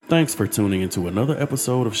Thanks for tuning into another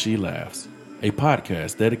episode of She Laughs, a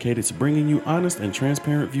podcast dedicated to bringing you honest and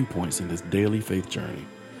transparent viewpoints in this daily faith journey.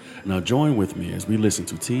 Now join with me as we listen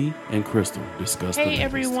to T and Crystal discuss the latest. Hey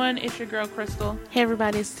everyone, it's your girl Crystal. Hey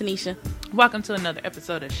everybody, it's Tanisha. Welcome to another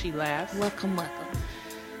episode of She Laughs. Welcome.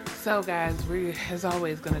 So guys, we as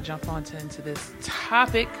always going to jump into this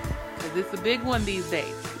topic because it's a big one these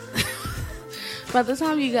days. By the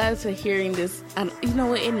time you guys are hearing this, you know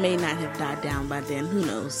what, it may not have died down by then. Who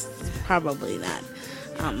knows? Probably not.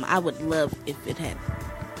 I would love if it had.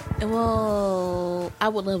 Well, I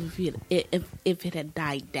would love if it had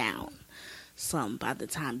died down some by the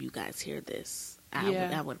time you guys hear this.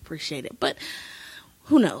 I would appreciate it, but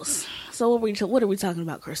who knows? So what are we talking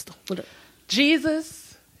about, Crystal?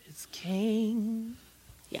 Jesus is King.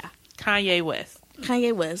 Yeah, Kanye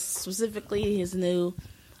West, specifically his new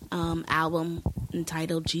album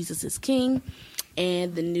entitled Jesus is King,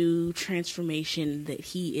 and the new transformation that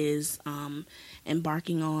he is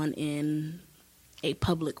embarking on in a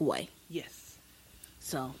public way. Yes.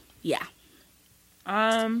 So, yeah.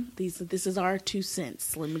 This is our 2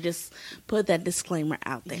 cents. Let me just put that disclaimer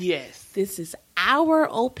out there. Yes. This is our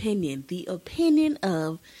opinion, the opinion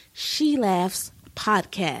of She Laughs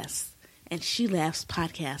Podcast, and She Laughs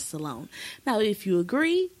Podcast alone. Now, if you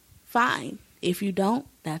agree, fine. If you don't,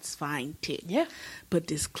 that's fine too. Yeah. But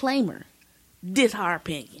disclaimer, this our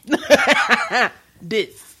opinion.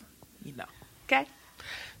 Okay.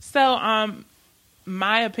 So,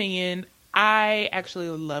 my opinion, I actually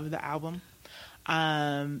love the album.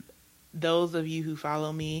 Those of you who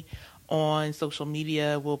follow me on social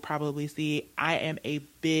media will probably see I am a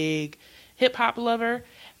big hip hop lover,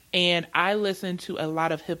 and I listen to a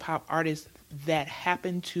lot of hip hop artists that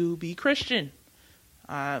happen to be Christian.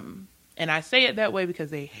 And I say it that way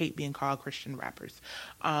because they hate being called Christian rappers,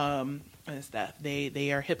 and stuff.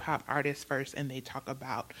 They are hip hop artists first, and they talk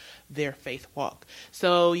about their faith walk.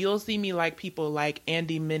 So you'll see me like people like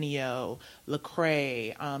Andy Mineo,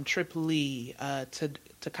 Lecrae, Trip Lee,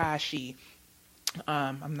 Tekashi.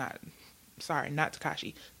 Not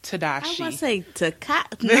Tekashi. Tadashi. I was going to say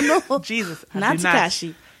Tekashi. No. Jesus. Not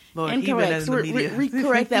Tekashi. Lord, incorrect. So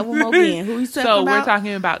correct that one more again. Who are you talking about? So we're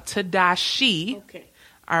talking about Tadashi. Okay.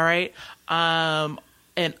 All right. And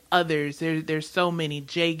others. There's so many.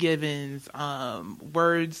 Jay Givens,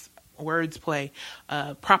 Wordsplay,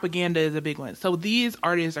 Propaganda is a big one. So these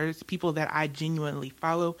artists are people that I genuinely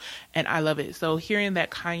follow, and I love it. So hearing that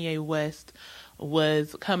Kanye West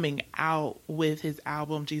was coming out with his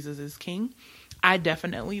album Jesus is King, I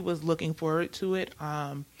definitely was looking forward to it.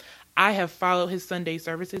 I have followed his Sunday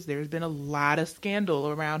services. There's been a lot of scandal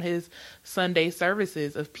around his Sunday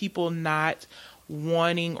services of people not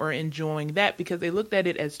wanting or enjoying that because they looked at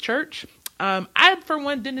it as church. I, for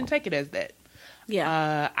one, didn't take it as that.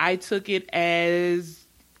 Yeah. I took it as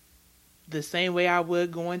the same way I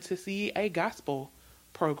would going to see a gospel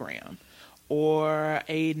program or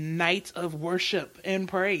a night of worship and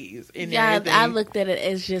praise. And everything. I looked at it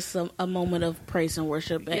as just a moment of praise and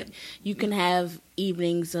worship. Yeah. You can have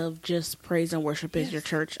evenings of just praise and worship as your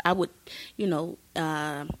church. I would,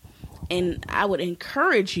 and I would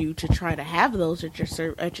encourage you to try to have those at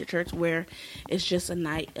your church where it's just a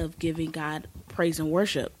night of giving God praise and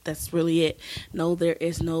worship. That's really it. No, there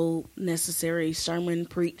is no necessary sermon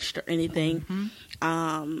preached or anything.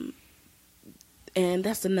 Mm-hmm. And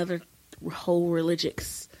that's another whole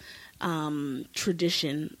religious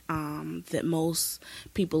tradition that most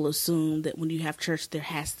people assume that when you have church, there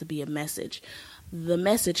has to be a message. The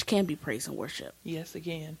message can be praise and worship. Yes,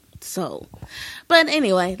 again. So, but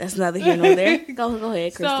anyway, that's neither here nor there. Go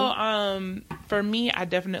ahead, Crystal. So, for me, I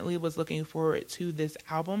definitely was looking forward to this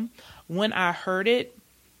album. When I heard it,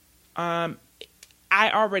 I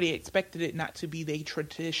already expected it not to be the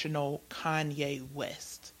traditional Kanye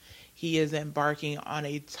West. He is embarking on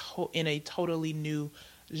in a totally new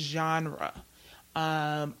genre.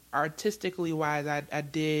 Artistically wise, I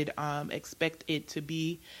did expect it to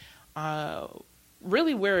be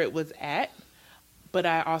really where it was at. But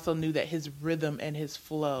I also knew that his rhythm and his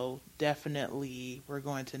flow definitely were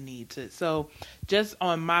going to need to. So just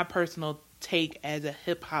on my personal take as a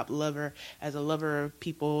hip hop lover, as a lover of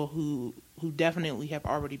people who definitely have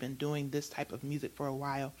already been doing this type of music for a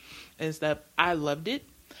while and stuff, I loved it.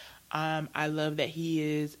 I love that he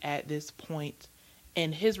is at this point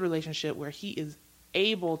in his relationship where he is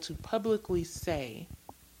able to publicly say,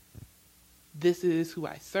 this is who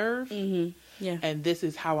I serve, and this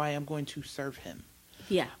is how I am going to serve him.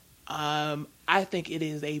 Yeah. I think it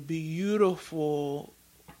is a beautiful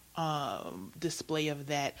display of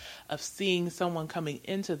that, of seeing someone coming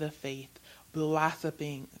into the faith,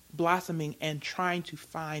 blossoming and trying to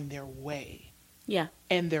find their way. Yeah.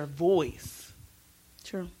 and their voice.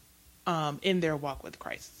 True. In their walk with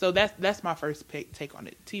Christ. So that's my first take on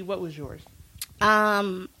it. T, what was yours?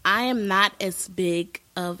 I am not as big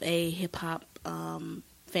of a hip hop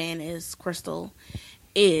fan as Crystal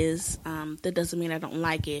is. That doesn't mean I don't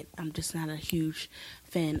like it. I'm just not a huge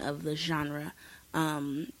fan of the genre.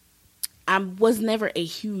 I was never a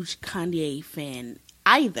huge Kanye fan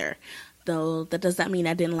either, though that does not mean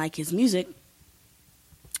I didn't like his music.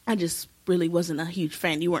 I just really wasn't a huge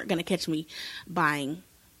fan. You weren't going to catch me buying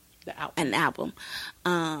an album.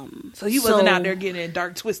 So you wasn't out there getting in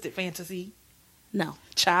dark, twisted fantasy? No.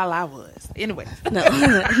 Child, I was. Anyway. No.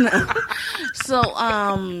 No. So,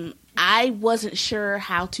 I wasn't sure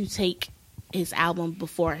how to take his album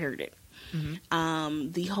before I heard it.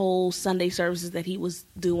 Mm-hmm. The whole Sunday services that he was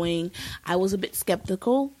doing, I was a bit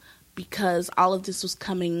skeptical because all of this was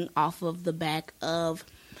coming off of the back of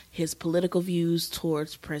his political views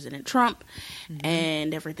towards President Trump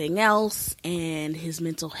and everything else, and his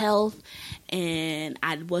mental health, and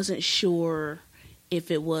I wasn't sure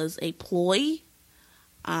if it was a ploy,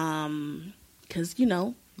 because,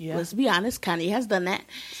 let's be honest, Kanye has done that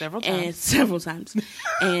several times,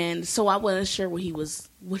 and so I wasn't sure where he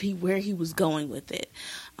was going with it.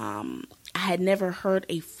 I had never heard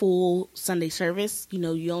a full Sunday service.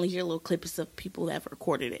 You only hear little clips of people that have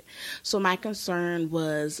recorded it. So my concern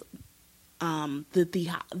was the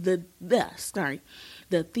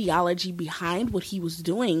theology behind what he was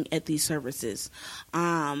doing at these services,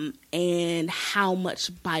 and how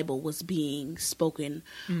much Bible was being spoken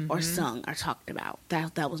or sung or talked about.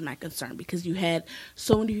 That was my concern, because you had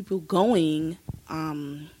so many people going,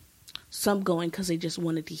 some going because they just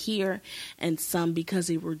wanted to hear, and some because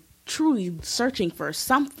they were truly searching for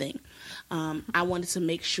something. I wanted to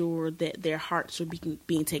make sure that their hearts were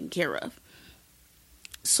being taken care of.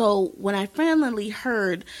 So when I finally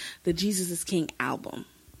heard the Jesus is King album,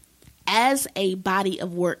 as a body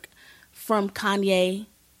of work from Kanye,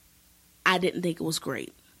 I didn't think it was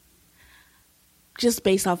great. Just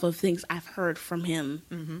based off of things I've heard from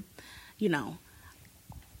him,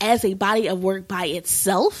 as a body of work by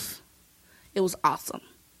itself, it was awesome.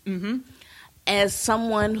 As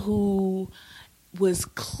someone who was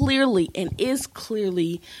clearly and is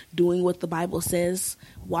clearly doing what the Bible says,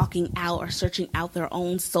 walking out or searching out their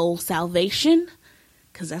own soul salvation,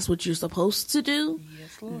 because that's what you're supposed to do.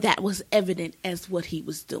 Yes, Lord. That was evident as what he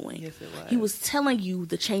was doing. Yes, it was. He was telling you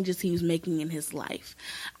the changes he was making in his life.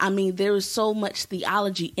 I mean, there is so much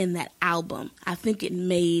theology in that album. I think it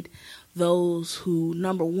made those who,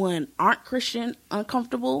 number one, aren't Christian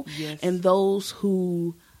uncomfortable, and those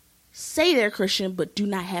who say they're Christian but do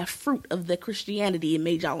not have fruit of the Christianity, it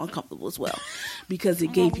made y'all uncomfortable as well, because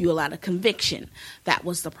it gave you a lot of conviction. That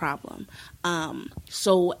was the problem.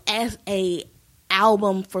 So as a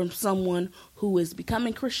album from someone who is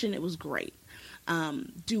becoming Christian, it was great.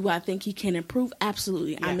 Do I think he can improve?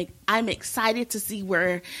 Absolutely. Yeah. I'm excited to see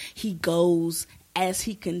where he goes as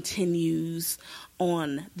he continues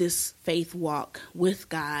on this faith walk with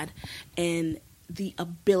God, and the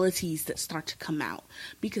abilities that start to come out,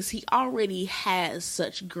 because he already has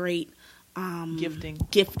such great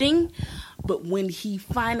gifting, but when he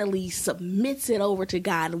finally submits it over to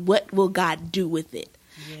God, what will God do with it?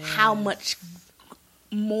 How much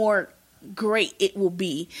more great it will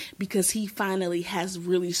be, because he finally has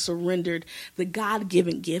really surrendered the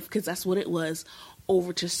God-given gift, because that's what it was,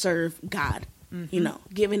 over to serve God,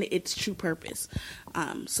 giving it its true purpose.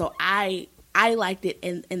 So I liked it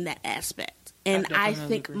in that aspect. And I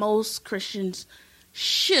think most Christians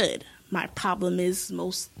should. My problem is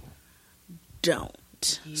most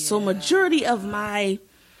don't. Yeah. So majority of my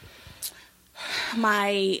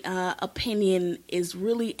opinion is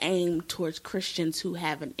really aimed towards Christians who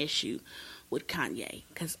have an issue with Kanye,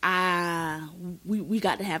 because we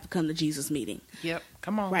got to have a come to Jesus meeting. Yep,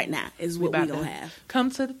 come on. Right now is what we're gonna have.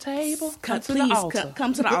 Come to the table. Come to the altar.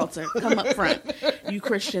 Come to the altar. Come up front. You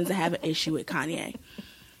Christians that have an issue with Kanye.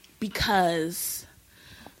 Because,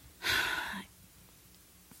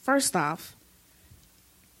 first off,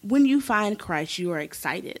 when you find Christ, you are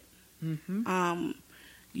excited.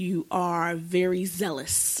 You are very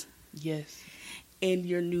zealous. Yes. In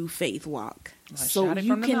your new faith walk. So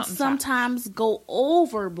you can sometimes go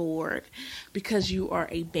overboard because you are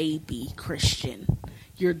a baby Christian.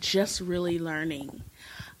 You're just really learning.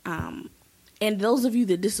 And those of you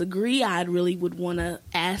that disagree, I really would want to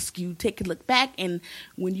ask you, take a look back, and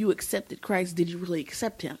when you accepted Christ, did you really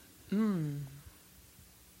accept him?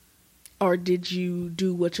 Or did you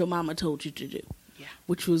do what your mama told you to do? Yeah.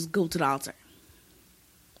 Which was go to the altar.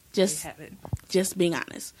 Just being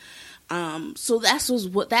honest. So that's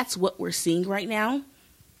what we're seeing right now.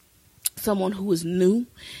 someone who is new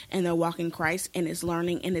and they're walking Christ and is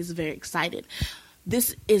learning and is very excited.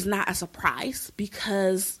 This is not a surprise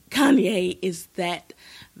because Kanye is that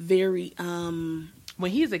very when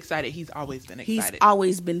he's excited, he's always been excited. He's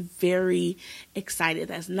always been very excited.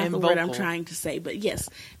 That's not And the word I'm vocal. trying to say. But yes,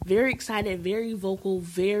 very excited, very vocal,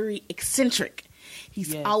 very eccentric.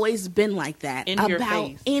 He's Yes. always been like that In your about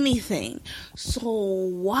face. anything. So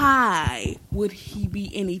why would he be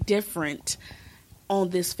any different on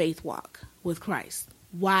this faith walk with Christ?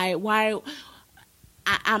 Why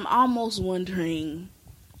I'm almost wondering,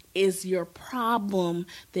 is your problem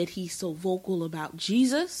that he's so vocal about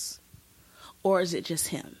Jesus? Or is it just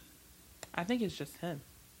him? I think it's just him.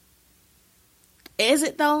 Is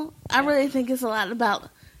it though? I Yeah. really think it's a lot about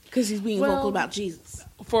because he's being Well, vocal about Jesus.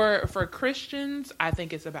 For Christians, I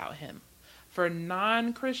think it's about him. For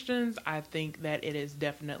non-Christians, I think that it is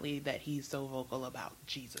definitely that he's so vocal about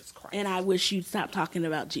Jesus Christ. And I wish you'd stop talking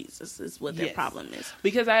about Jesus. Is what their Yes. problem is.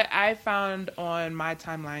 Because I found on my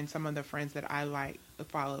timeline some of the friends that I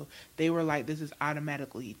follow, they were like, this is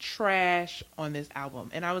automatically trash on this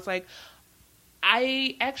album. And I was like,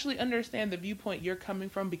 I actually understand the viewpoint you're coming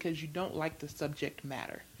from because you don't like the subject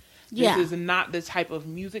matter. Yeah. This is not the type of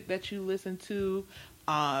music that you listen to.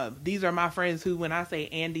 These are my friends who, when I say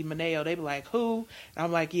Andy Mineo, they be like, who? And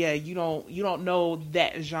I'm like, yeah, you don't know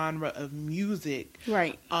that genre of music.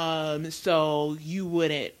 Right. So you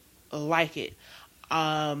wouldn't like it.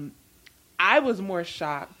 I was more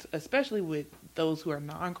shocked, especially with those who are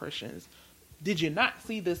non-Christians. Did you not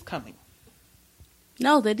see this coming?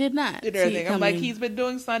 No, they did not. Did see it everything. I'm like, coming. he's been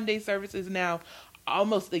doing Sunday services now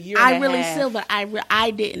almost a year and I a really half. still, but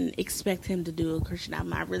I didn't expect him to do a Christian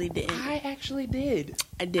album. I really didn't. I actually did.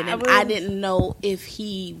 I didn't. I I was- didn't know if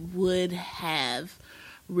he would have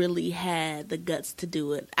really had the guts to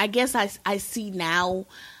do it. I guess I see now.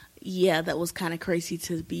 Yeah, that was kind of crazy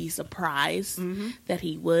to be surprised that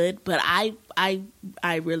he would, but I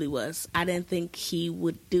really was. I didn't think he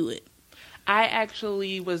would do it. I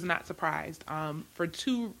actually was not surprised for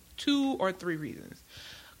two or three reasons.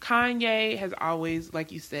 Kanye has always,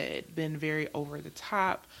 like you said, been very over the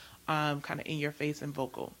top, kind of in your face and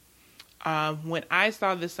vocal. When I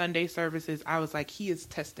saw the Sunday services, I was like, he is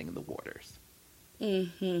testing the waters.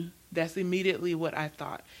 Mm-hmm. That's immediately what I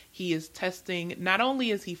thought. He is testing, not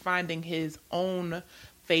only is he finding his own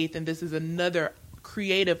faith, and this is another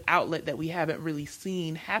creative outlet that we haven't really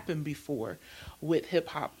seen happen before with hip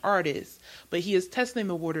hop artists, but he is testing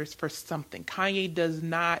the waters for something. Kanye does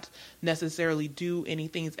not necessarily do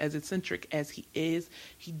anything as eccentric as he is.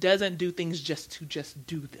 He doesn't do things just to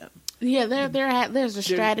do them. Yeah, there's a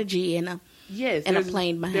strategy and a Yes, and a there's-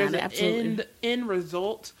 plane behind there's it. an Absolutely. end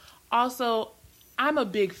result. Also, I'm a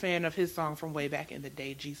big fan of his song from way back in the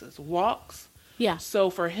day, Jesus Walks. Yeah.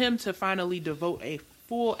 So for him to finally devote a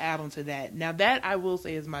full album to that, now that I will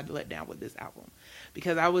say is my letdown with this album,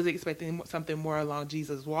 because I was expecting something more along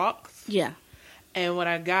Jesus Walks. Yeah. And when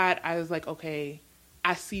I got, I was like, okay,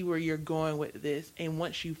 I see where you're going with this. And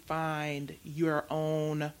once you find your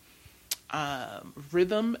own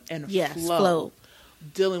rhythm and Yes. flow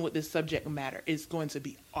dealing with this subject matter, it's going to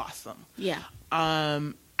be awesome. Yeah.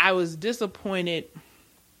 I was disappointed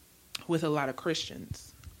with a lot of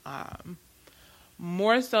Christians.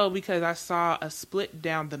 More so because I saw a split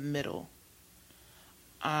down the middle.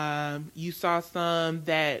 You saw some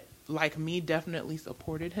that, like me, definitely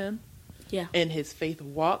supported him Yeah. in his faith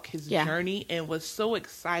walk, his Yeah. journey, and was so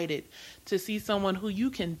excited to see someone who you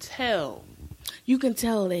can tell You can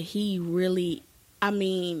tell that he really, I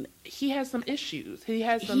mean, he has some issues. He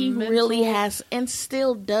has some he mental- really has and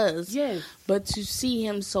still does. Yes. But to see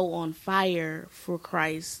him so on fire for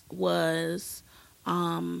Christ was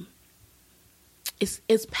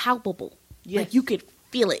it's palpable. Yes. Like you could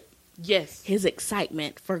feel it. Yes. His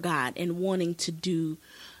excitement for God and wanting to do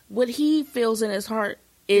what he feels in his heart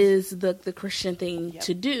is the Christian thing Yep.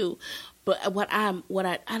 to do. But I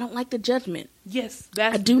don't like the judgment. Yes.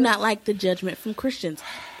 That's I do not like the judgment from Christians.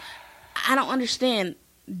 I don't understand.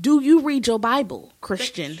 Do you read your Bible,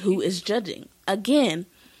 Christian, who is judging? Again,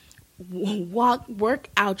 work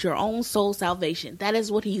out your own soul salvation. That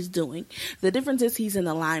is what he's doing. The difference is he's in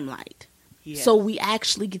the limelight. Yes. So we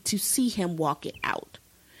actually get to see him walk it out.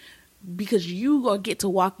 Because you gonna get to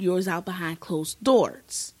walk yours out behind closed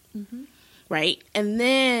doors. Mhm. Right? And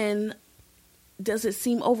then, does it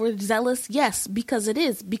seem overzealous? Yes, because it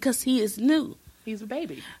is. Because he is new. He's a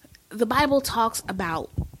baby. The Bible talks about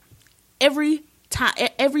every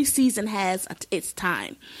season has its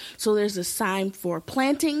time. So there's a time for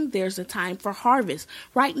planting, there's a time for harvest.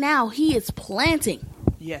 Right now, he is planting.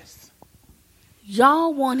 Yes.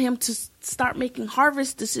 Y'all want him to start making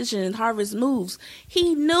harvest decisions and harvest moves.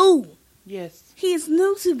 He knew Yes. He's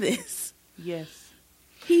new to this. Yes.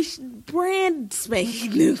 He's brand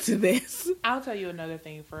spanking new to this. I'll tell you another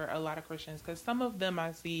thing for a lot of Christians, because some of them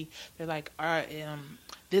I see, they're like,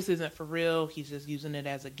 this isn't for real. He's just using it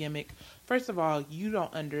as a gimmick. First of all, you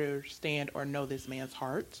don't understand or know this man's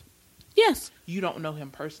heart. Yes. You don't know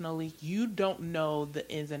him personally. You don't know the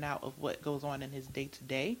ins and out of what goes on in his day to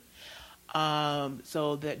day.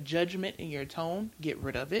 So that judgment in your tone, get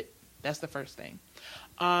rid of it. That's the first thing.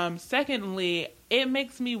 Secondly, it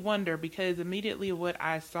makes me wonder, because immediately what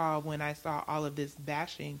I saw when I saw all of this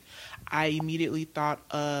bashing, I immediately thought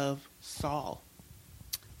of Saul.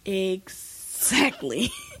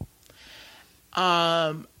 Exactly.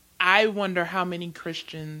 I wonder how many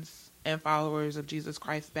Christians and followers of Jesus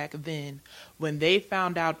Christ back then, when they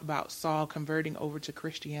found out about Saul converting over to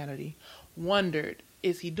Christianity, wondered,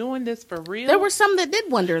 is he doing this for real? There were some that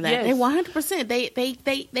did wonder that. Yes. They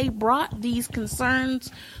 100%. They brought these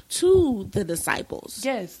concerns to the disciples.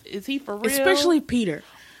 Yes. Is he for real? Especially Peter.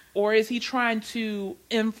 Or is he trying to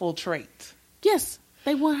infiltrate? Yes.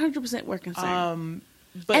 They 100% were concerned.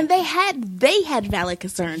 But and they had valid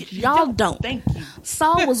concerns. Y'all don't. Thank you.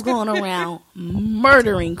 Saul was going around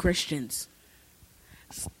murdering Christians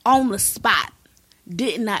on the spot.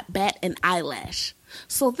 Did not bat an eyelash.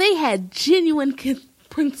 So they had genuine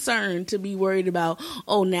concern to be worried about,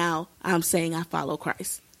 oh, now I'm saying I follow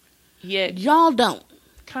Christ. Yet y'all don't.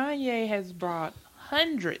 Kanye has brought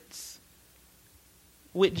hundreds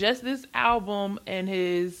with just this album and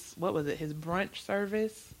his, his brunch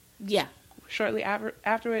service? Yeah. Shortly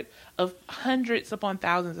after it, of hundreds upon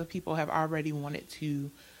thousands of people have already wanted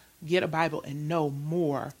to get a Bible and know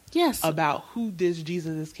more about who this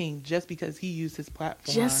Jesus is King, just because he used his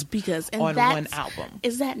platform and on one album.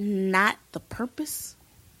 Is that not the purpose?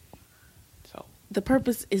 So the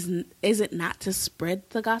purpose is it not to spread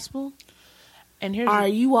the gospel? And are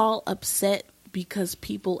you all upset because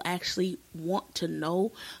people actually want to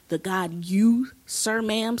know the God you, sir,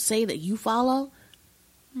 ma'am, say that you follow?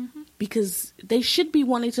 Mm-hmm. Because they should be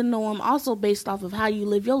wanting to know him also based off of how you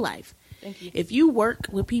live your life. Thank you. If you work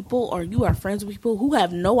with people or you are friends with people who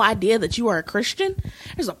have no idea that you are a Christian,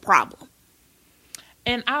 there's a problem.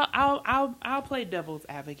 And I'll play devil's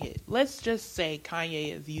advocate. Let's just say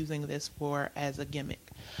Kanye is using this as a gimmick.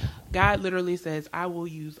 God literally says, "I will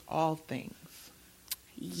use all things."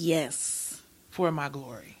 Yes. For my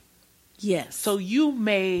glory. Yes. So you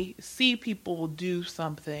may see people do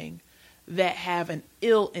something that have an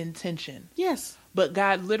ill intention. Yes. But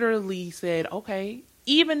God literally said, okay,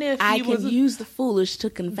 even if I can use the foolish to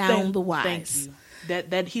confound the wise. Thank you.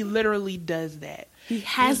 That he literally does that. He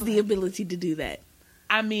has the ability to do that.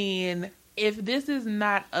 I mean, if this is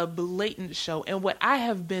not a blatant show, and what I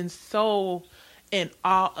have been so in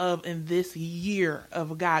awe of in this year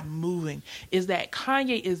of God moving is that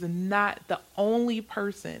Kanye is not the only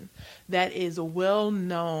person that is a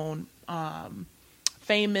well-known,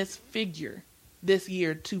 famous figure this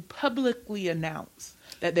year to publicly announce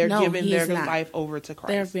that they're giving their life over to Christ.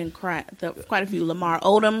 There have been quite a few. Lamar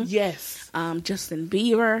Odom. Yes. Justin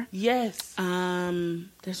Bieber. Yes.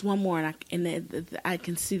 There's one more, and I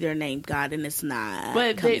can see their name, God, and it's not.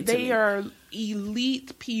 But they are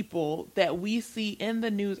elite people that we see in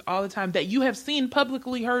the news all the time that you have seen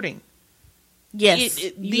publicly hurting. Yes.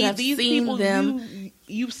 These people,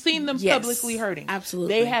 you've seen them publicly hurting.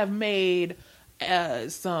 Absolutely. They have made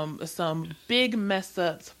some big mess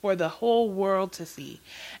ups for the whole world to see.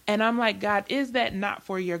 And I'm like, God, is that not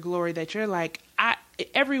for your glory that you're like,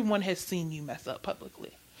 everyone has seen you mess up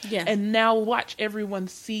publicly. Yeah. And now watch everyone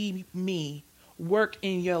see me work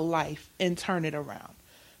in your life and turn it around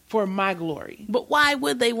for my glory. But why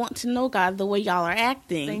would they want to know God the way y'all are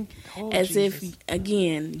acting? As Jesus. If,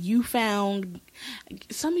 again, you found...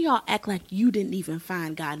 Some of y'all act like you didn't even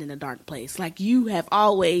find God in a dark place. Like you have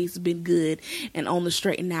always been good and on the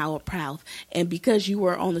straight and narrow path. And because you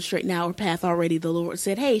were on the straight and narrow path already, the Lord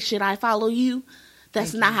said, hey, should I follow you?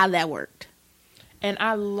 That's not how that worked. And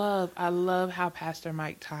I love how Pastor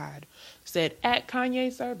Mike Todd said at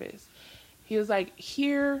Kanye's service, he was like,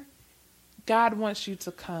 here, God wants you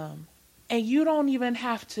to come. And you don't even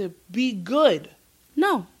have to be good.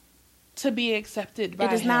 No. To be accepted by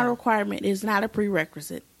him. It is not a requirement. It is not a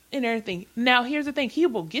prerequisite. And everything. Now, here's the thing. He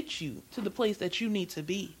will get you to the place that you need to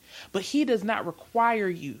be. But he does not require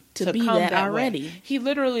you to be come that already. Way. He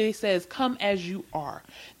literally says, come as you are.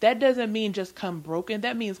 That doesn't mean just come broken.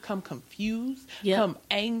 That means come confused, come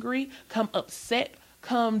angry, come upset,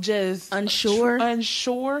 come just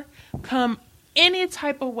unsure, come any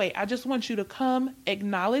type of way. I just want you to come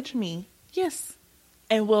acknowledge me. Yes.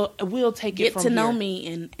 And we'll take it from here. Get to know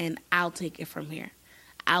me, and I'll take it from here.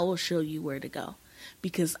 I will show you where to go.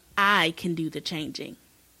 because I can do the changing.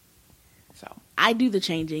 So I do the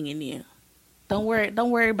changing in you. Don't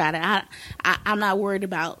worry about it. I'm not worried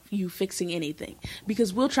about you fixing anything,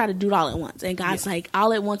 because we'll try to do it all at once. And God's like,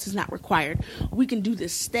 all at once is not required. We can do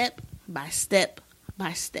this step by step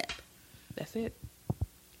by step. that's it.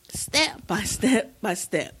 Step by step by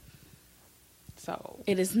step. So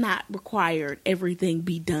It is not required everything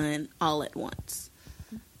be done all at once.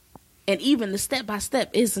 And even the step by step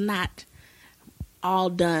is not all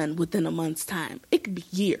done within a month's time. It could be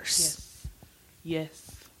years. yes.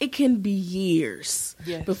 It can be years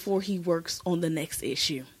Yes. before he works on the next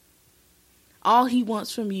issue. All he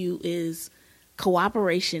wants from you is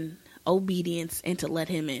cooperation, obedience, and to let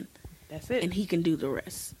him in. That's it. And he can do the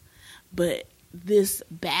rest. But this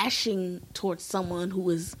bashing towards someone who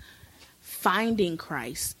is finding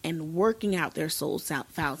Christ and working out their soul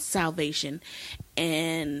salvation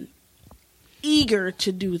and eager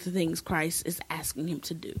to do the things Christ is asking him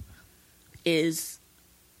to do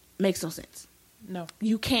makes no sense. No.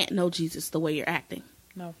 You can't know Jesus the way you're acting.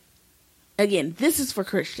 No. Again, this is for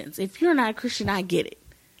Christians. If you're not a Christian, I get it.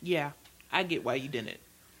 Yeah. I get why you didn't.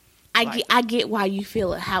 I get why you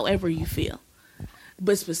feel it however you feel.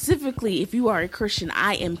 But specifically, if you are a Christian,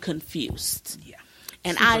 I am confused. Yeah.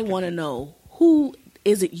 And Super I want to know, who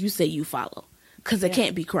is it you say you follow? Because it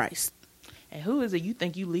can't be Christ. And who is it you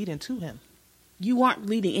think you leading to him? You aren't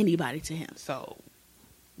leading anybody to him So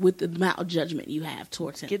with the amount of judgment you have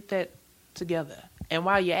towards him. get that together. And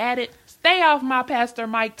while you're at it, stay off my pastor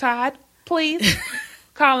Mike Todd, please.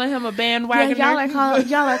 Calling him a bandwagoner.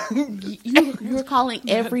 You're calling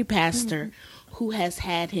every pastor who has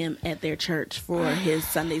had him at their church for his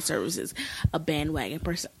Sunday services a bandwagon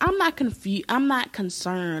person. I'm not confused. I'm not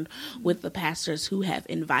concerned with the pastors who have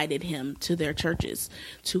invited him to their churches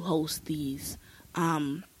to host these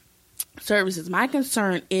services. My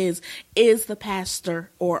concern is the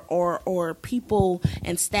pastor or people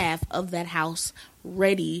and staff of that house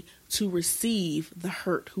ready to receive the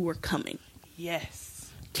hurt who are coming? Yes.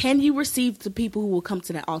 Can you receive the people who will come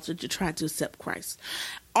to that altar to try to accept Christ?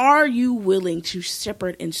 Are you willing to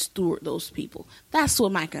shepherd and steward those people? That's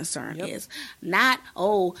what my concern is. Not,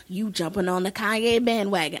 you jumping on the Kanye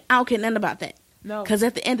bandwagon. I don't care nothing about that. No. Because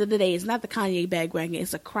at the end of the day, it's not the Kanye bandwagon,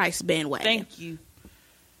 it's a Christ bandwagon. Thank you.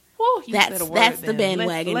 Woo, you said a word That's the then.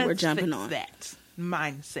 bandwagon Let's we're jumping fix on. That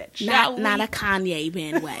mindset, shall we? Not a Kanye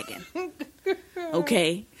bandwagon.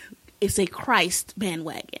 Okay? It's a Christ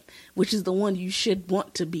bandwagon, which is the one you should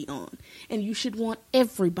want to be on. And you should want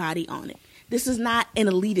everybody on it. This is not an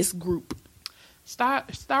elitist group.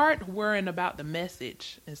 Start worrying about the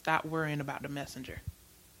message and stop worrying about the messenger.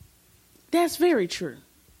 That's very true.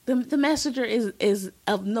 The messenger is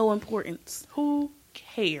of no importance. Who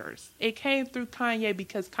cares? It came through Kanye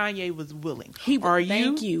because Kanye was willing.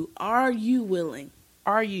 Thank you. Are you willing?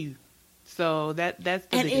 Are you? So that's the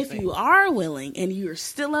and biggest if thing. you are willing and you're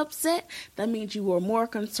still upset, that means you are more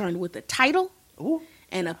concerned with a title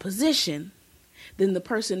and a position than the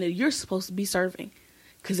person that you're supposed to be serving.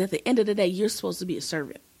 Because at the end of the day, you're supposed to be a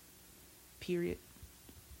servant. Period.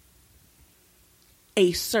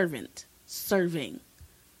 A servant serving.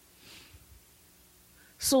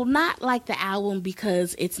 So not like the album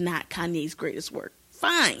because it's not Kanye's greatest work.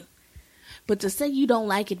 Fine. But to say you don't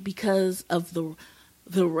like it because of the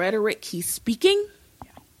rhetoric he's speaking,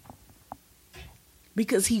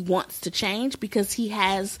 because he wants to change, because he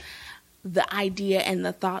has the idea and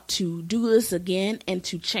the thought to do this again and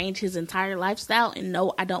to change his entire lifestyle, and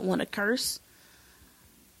no, I don't want to curse.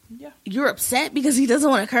 Yeah. You're upset because he doesn't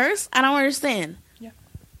want to curse? I don't understand. Yeah.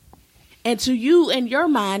 And to you, in your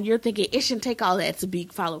mind, you're thinking it shouldn't take all that to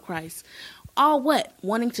follow Christ. All what?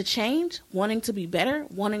 Wanting to change? Wanting to be better?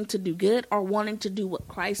 Wanting to do good? Or wanting to do what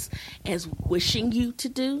Christ is wishing you to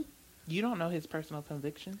do? You don't know his personal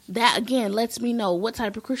convictions. That, again, lets me know what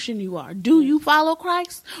type of Christian you are. Do you follow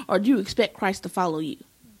Christ? Or do you expect Christ to follow you?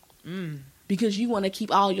 Because you want to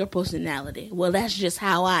keep all your personality. Well, that's just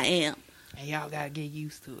how I am. And y'all got to get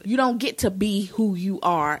used to it. You don't get to be who you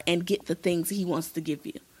are and get the things he wants to give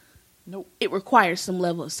you. Nope. It requires some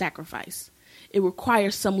level of sacrifice. It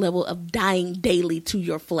requires some level of dying daily to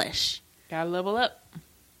your flesh. Gotta level up.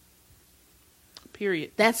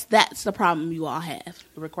 Period. That's the problem you all have. It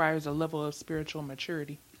requires a level of spiritual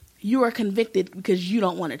maturity. You are convicted because you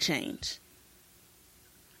don't want to change.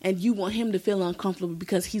 And you want him to feel uncomfortable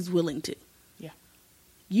because he's willing to. Yeah.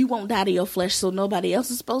 You won't die to your flesh so nobody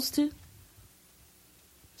else is supposed to.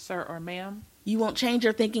 Sir or ma'am. You won't change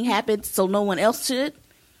your thinking habits so no one else should.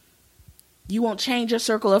 You won't change your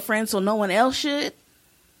circle of friends so no one else should.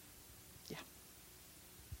 Yeah.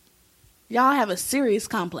 Y'all have a serious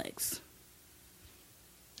complex.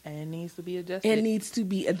 And it needs to be adjusted. It needs to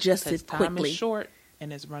be adjusted quickly. Time is short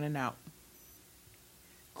and it's running out.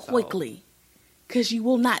 Quickly. Because you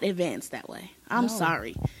will not advance that way. I'm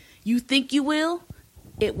sorry. You think you will?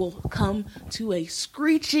 It will come to a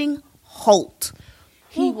screeching halt.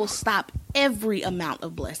 He will stop every amount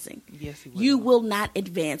of blessing. Yes, he will. You will not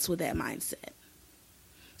advance with that mindset.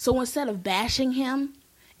 So instead of bashing him,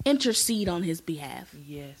 intercede on his behalf.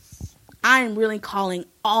 Yes. I am really calling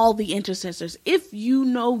all the intercessors. If you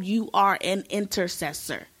know you are an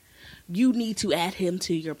intercessor, you need to add him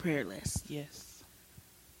to your prayer list. Yes.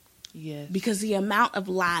 Yes. Because the amount of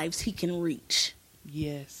lives he can reach.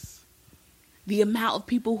 Yes. The amount of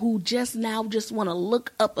people who just want to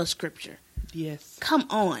look up a scripture. Yes. Come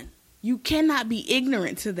on. You cannot be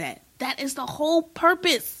ignorant to that. That is the whole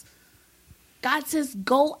purpose. God says,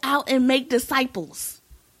 go out and make disciples.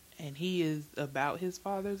 And he is about his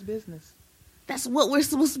Father's business. That's what we're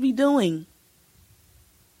supposed to be doing.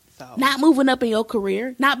 So, Not moving up in your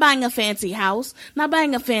career. Not buying a fancy house. Not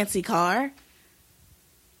buying a fancy car.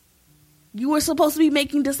 You were supposed to be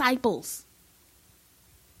making disciples.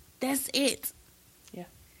 That's it. Yeah.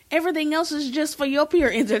 Everything else is just for your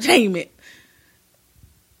pure entertainment.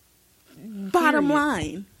 Bottom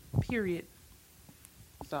line. Period.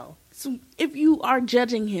 So If you are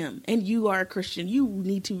judging him and you are a Christian, you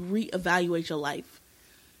need to reevaluate your life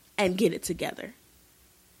and get it together.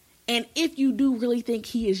 And if you do really think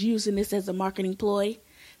he is using this as a marketing ploy,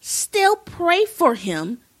 still pray for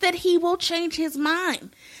him that he will change his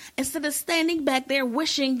mind instead of standing back there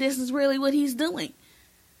wishing this is really what he's doing.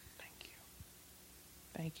 Thank you.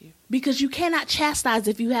 Thank you. Because you cannot chastise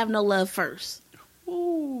if you have no love first.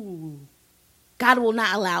 Ooh. God will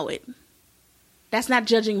not allow it. That's not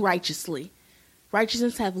judging righteously.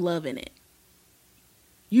 Righteousness have love in it.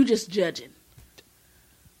 You just judging.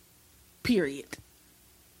 Period.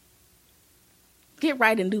 Get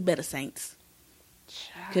right and do better, saints.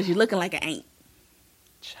 Because you're looking like an ain't.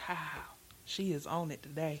 Child. She is on it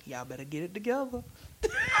today. Y'all better get it together.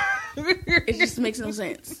 It just makes no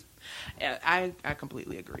sense. I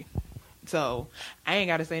completely agree. So I ain't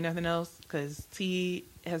got to say nothing else because T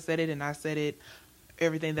has said it and I said it.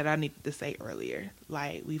 Everything that I needed to say earlier.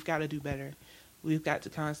 Like, we've got to do better. We've got to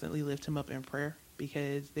constantly lift him up in prayer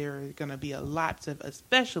because there are going to be a lot of,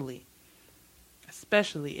 especially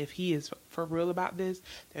if he is for real about this,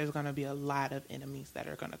 there's going to be a lot of enemies that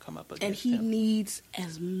are going to come up against him. And he needs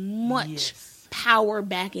as much power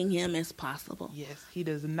backing him as possible. Yes, he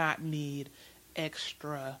does not need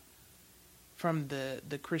extra from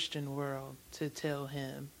the Christian world to tell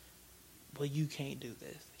him, well, you can't do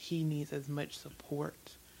this. He needs as much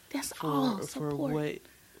support. That's all support. For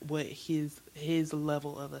what his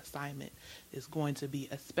level of assignment is going to be,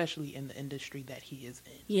 especially in the industry that he is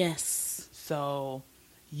in. Yes. So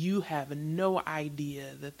you have no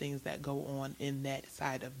idea the things that go on in that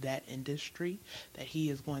side of that industry that he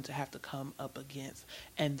is going to have to come up against,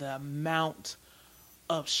 and the amount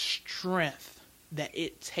of strength that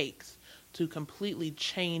it takes to completely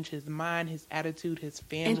change his mind, his attitude, his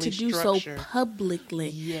family structure. And to do so publicly.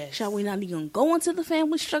 Yes. Shall we not even go into the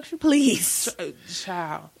family structure, please?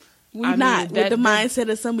 Child. We're not with the mindset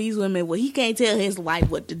of some of these women. Well, he can't tell his wife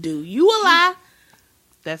what to do. You a lie.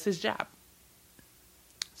 That's his job.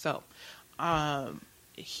 So,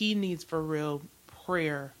 he needs for real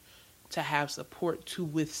prayer to have support to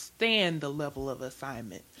withstand the level of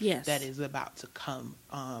assignment that is about to come,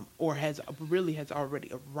 or has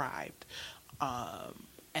already arrived,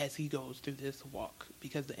 as he goes through this walk,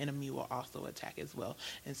 because the enemy will also attack as well.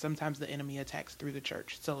 And sometimes the enemy attacks through the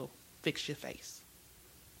church. So fix your face.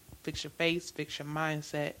 Fix your face, fix your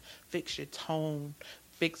mindset, fix your tone,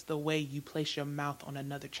 fix the way you place your mouth on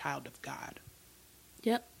another child of God.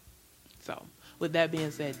 Yep. So, with that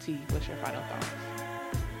being said, T, what's your final thoughts?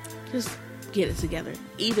 Just get it together.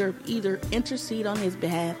 Either intercede on his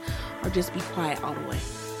behalf or just be quiet all the way.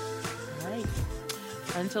 All right.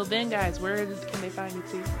 Until then, guys, where can they find you,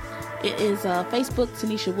 T? It is Facebook,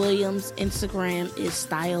 Tanisha Williams. Instagram is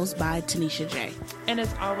Styles by Tanisha J. And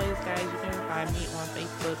as always, guys, you can find me on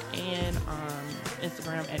Facebook and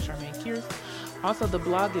Instagram at Charmaine Kears. Also, the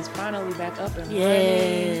blog is finally back up and running.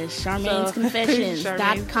 Yes,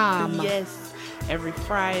 Charmaine'sConfessions.com. Yes. Every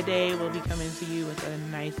Friday, we'll be coming to you with a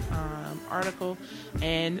nice article.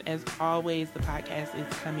 And as always, the podcast is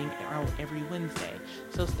coming out every Wednesday.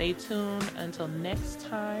 So stay tuned until next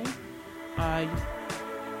time.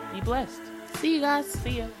 Be blessed. See you guys.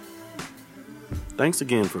 See ya. Thanks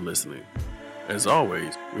again for listening. As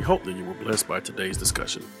always, we hope that you were blessed by today's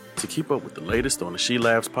discussion. To keep up with the latest on the She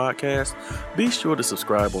Laughs podcast, be sure to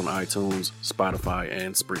subscribe on iTunes, Spotify,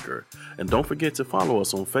 and Spreaker. And don't forget to follow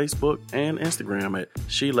us on Facebook and Instagram at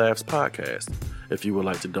She Laughs Podcast. If you would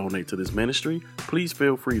like to donate to this ministry, please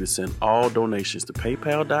feel free to send all donations to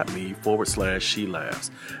paypal.me/She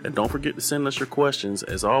Laughs. And don't forget to send us your questions.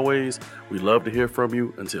 As always, we love to hear from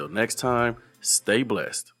you. Until next time, stay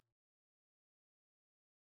blessed.